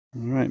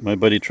Alright, my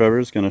buddy Trevor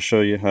is going to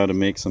show you how to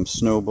make some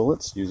snow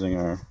bullets using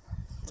our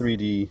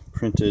 3D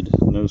printed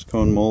nose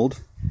cone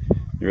mold.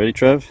 You ready,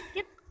 Trev?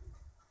 Yep.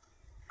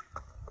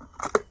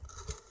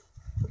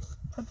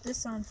 Put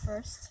this on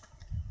first,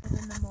 put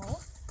in the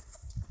mold.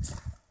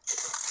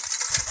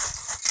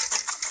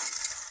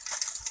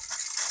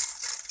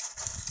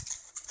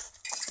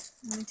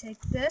 And we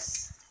take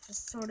this,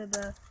 just sort of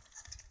the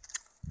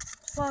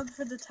plug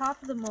for the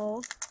top of the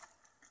mold,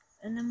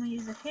 and then we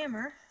use a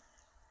hammer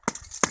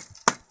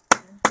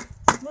and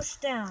smush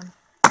down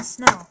the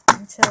snow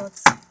until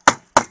it's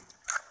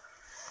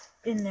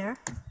in there,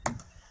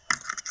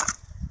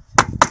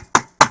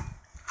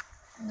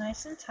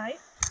 nice and tight.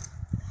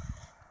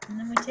 And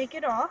then we take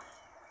it off.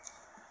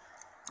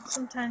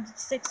 Sometimes it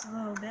sticks a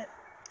little bit,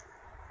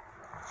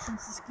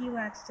 since the ski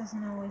wax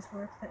doesn't always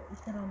work that we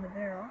put on the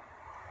barrel.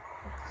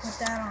 Put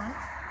that on,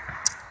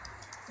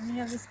 and you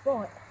have this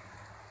bullet.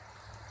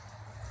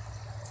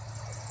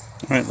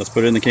 Alright, let's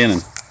put it in the cannon.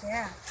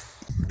 Yeah.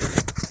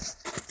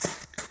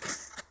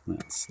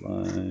 That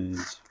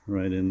slides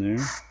right in there.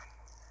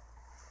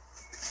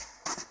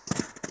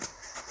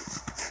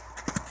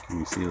 Can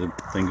you see the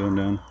thing going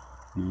down?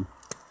 No.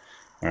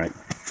 Alright,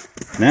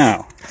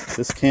 now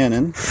this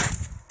cannon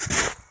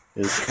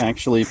is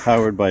actually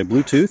powered by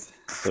Bluetooth,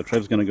 so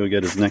Trev's going to go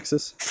get his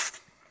Nexus.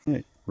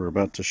 Alright, we're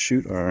about to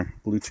shoot our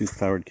Bluetooth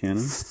powered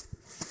cannon.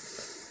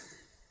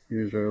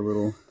 Here's our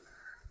little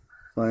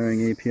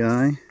firing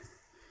API.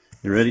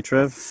 You ready,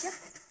 Trev? Yep.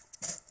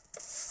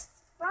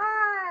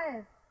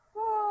 5,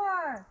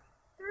 4,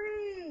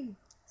 3,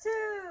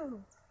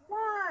 2,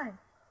 1,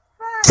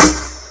 fire!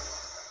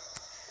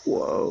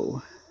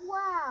 Whoa.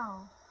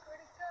 Wow. Where'd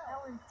it go? That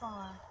went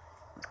far.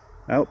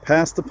 Out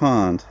past the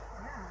pond.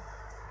 Yeah.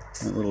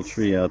 That little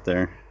tree out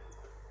there.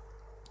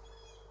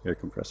 Air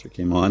compressor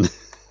came on.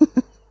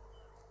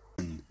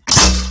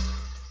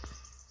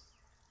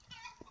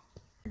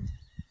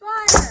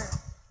 Fire!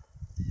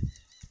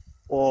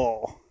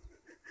 Oh.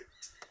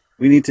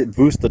 We need to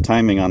boost the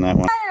timing on that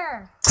one.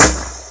 Fire!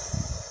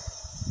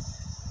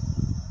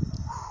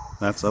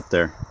 That's up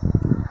there.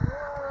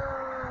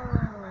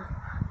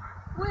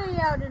 Whoa. Way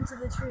out into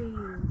the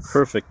trees.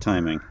 Perfect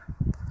timing.